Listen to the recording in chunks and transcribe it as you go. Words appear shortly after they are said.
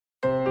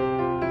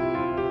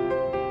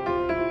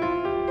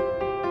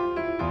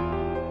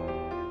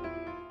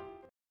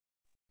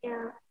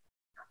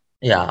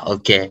Yeah,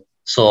 okay.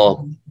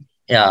 So,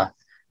 yeah,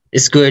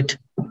 it's good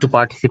to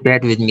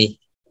participate with me.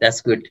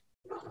 That's good.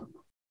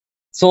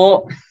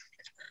 So,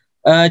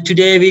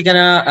 today we're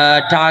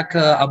gonna talk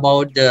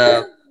about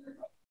the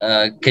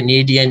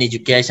Canadian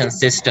education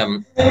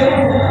system.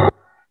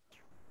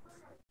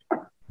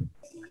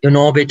 You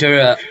know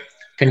better,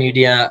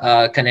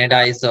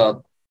 Canada is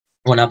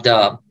one of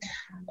the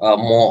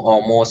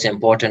most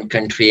important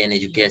country and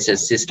education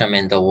system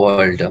in the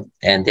world,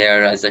 and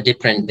there is a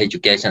different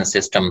education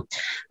system.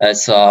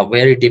 It's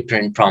very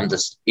different from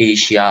the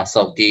Asia,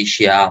 South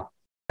Asia,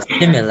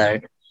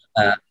 similar.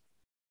 Uh,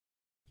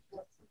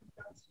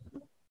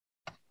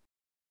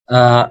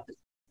 uh,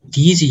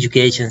 these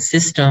education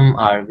system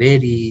are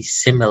very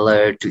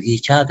similar to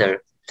each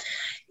other.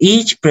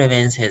 Each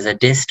province has a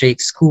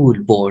district school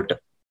board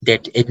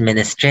that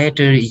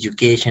administrator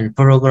education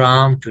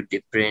program to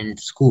different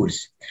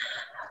schools.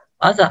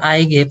 As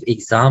I give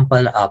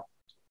example of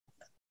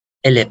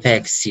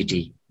Halifax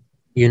City.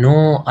 You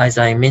know, as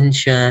I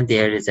mentioned,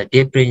 there is a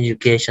different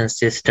education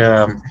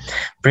system,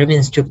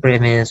 province to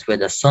province,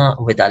 with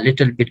a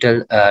little bit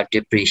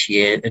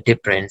depreciate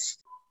difference.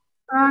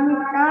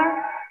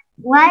 Mister,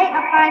 why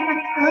a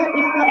private school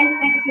is so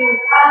expensive?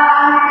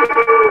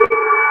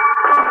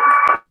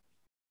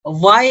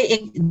 Why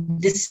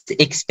this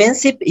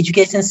expensive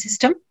education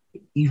system?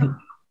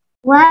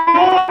 Why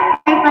a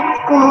private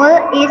school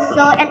is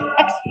so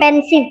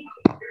expensive?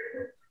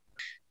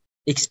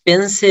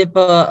 Expensive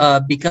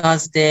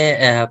because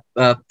they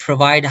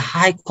provide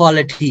high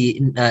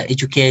quality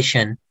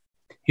education.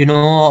 You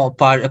know,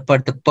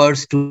 per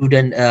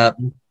student,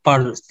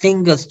 per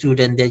single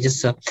student, they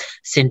just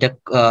send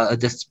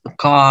this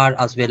car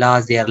as well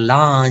as their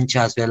lunch,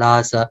 as well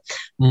as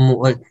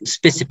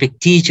specific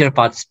teacher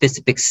for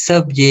specific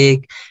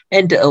subject,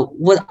 and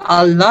with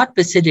a lot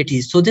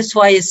facilities. So that's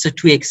why it's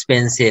too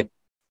expensive.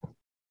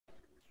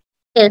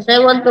 Yes, I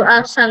want to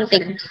ask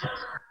something.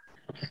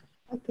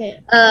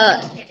 Okay.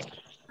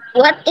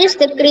 What is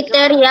the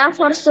criteria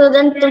for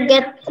students to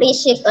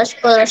receive a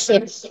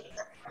scholarship?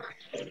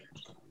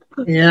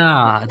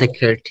 Yeah, the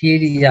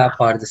criteria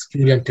for the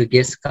student to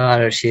get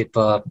scholarship,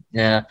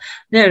 there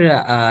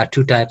are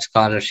two types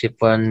scholarship.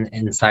 One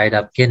inside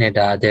of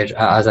Canada, there,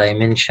 as I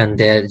mentioned,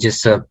 they're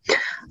just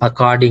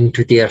according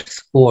to their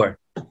score,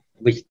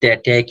 which they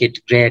take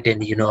it great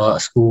in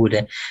school,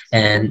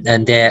 and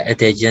they're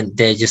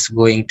just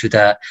going to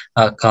the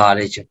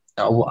college.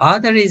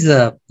 Other is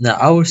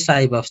our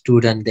type of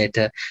student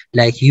that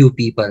like you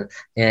people,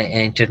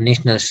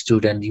 international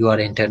student. You are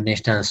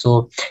international,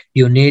 so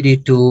you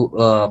needed to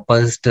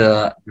pass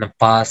the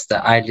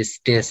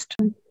IELTS test.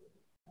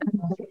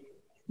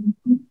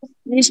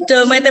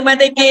 Mr.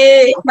 Mathematics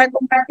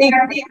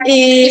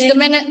is the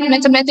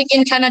mathematics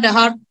in Canada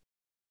hard?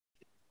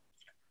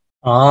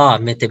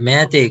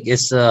 Mathematics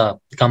is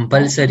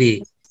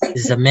compulsory.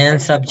 It's a main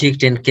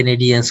subject in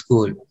Canadian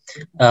school.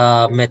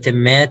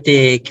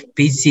 Mathematics,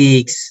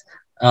 physics,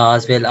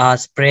 as well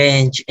as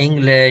French,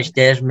 English,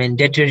 they're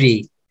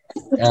mandatory.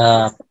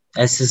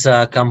 This is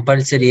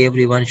compulsory.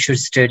 Everyone should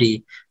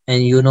study.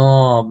 And you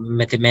know,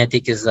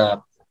 mathematics is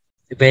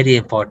very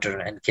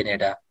important in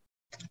Canada.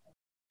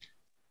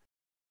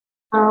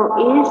 How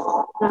is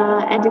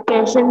the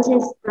education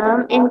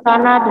system in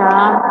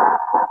Canada?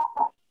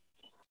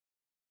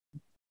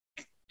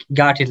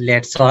 Got it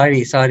late.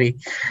 Sorry.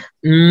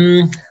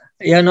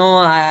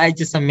 I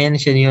just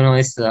mentioned,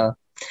 it's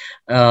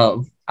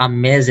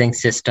amazing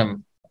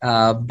system.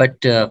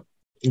 The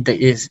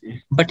is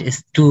but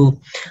it's too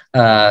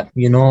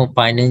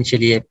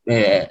financially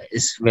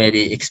is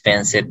very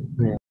expensive.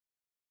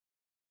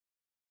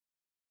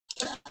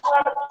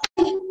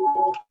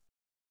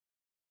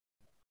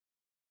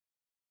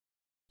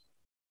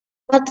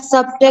 What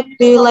subject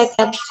do you like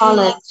at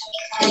college?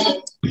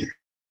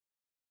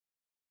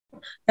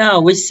 Yeah,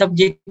 which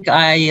subject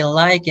I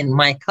like in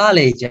my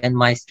college and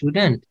my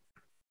student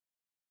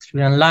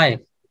life.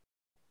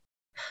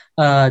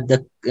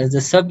 The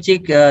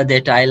subject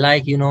that I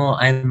like,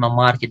 I'm a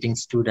marketing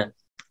student.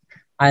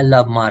 I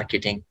love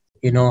marketing.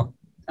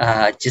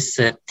 Just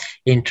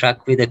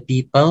interact with the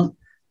people,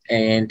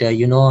 and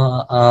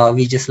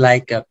we just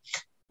like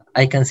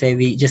I can say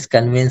we just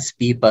convince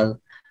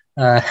people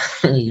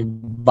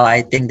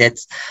by thing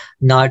that's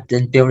not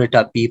in favorite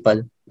of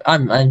people.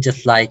 I'm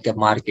just like a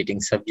marketing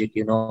subject,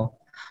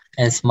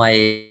 as my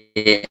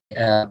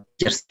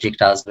major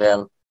subject as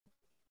well.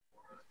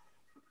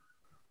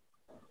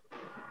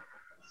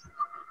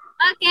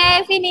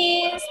 Okay,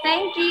 finish.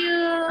 Thank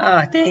you.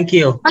 Thank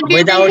you. Okay,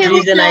 Without thank you,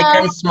 reason, I Mr.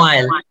 can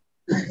smile.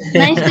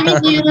 Nice to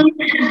meet you.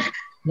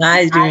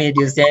 Nice to meet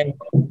you, Sam.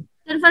 Don't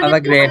Have forget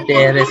a to great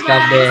day. subscribe, Rest of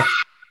guys. day.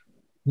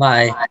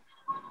 Bye.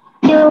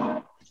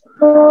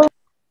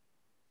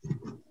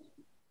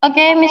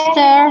 Okay,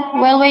 Mister.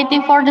 While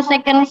waiting for the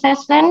second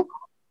session,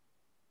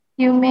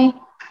 you may.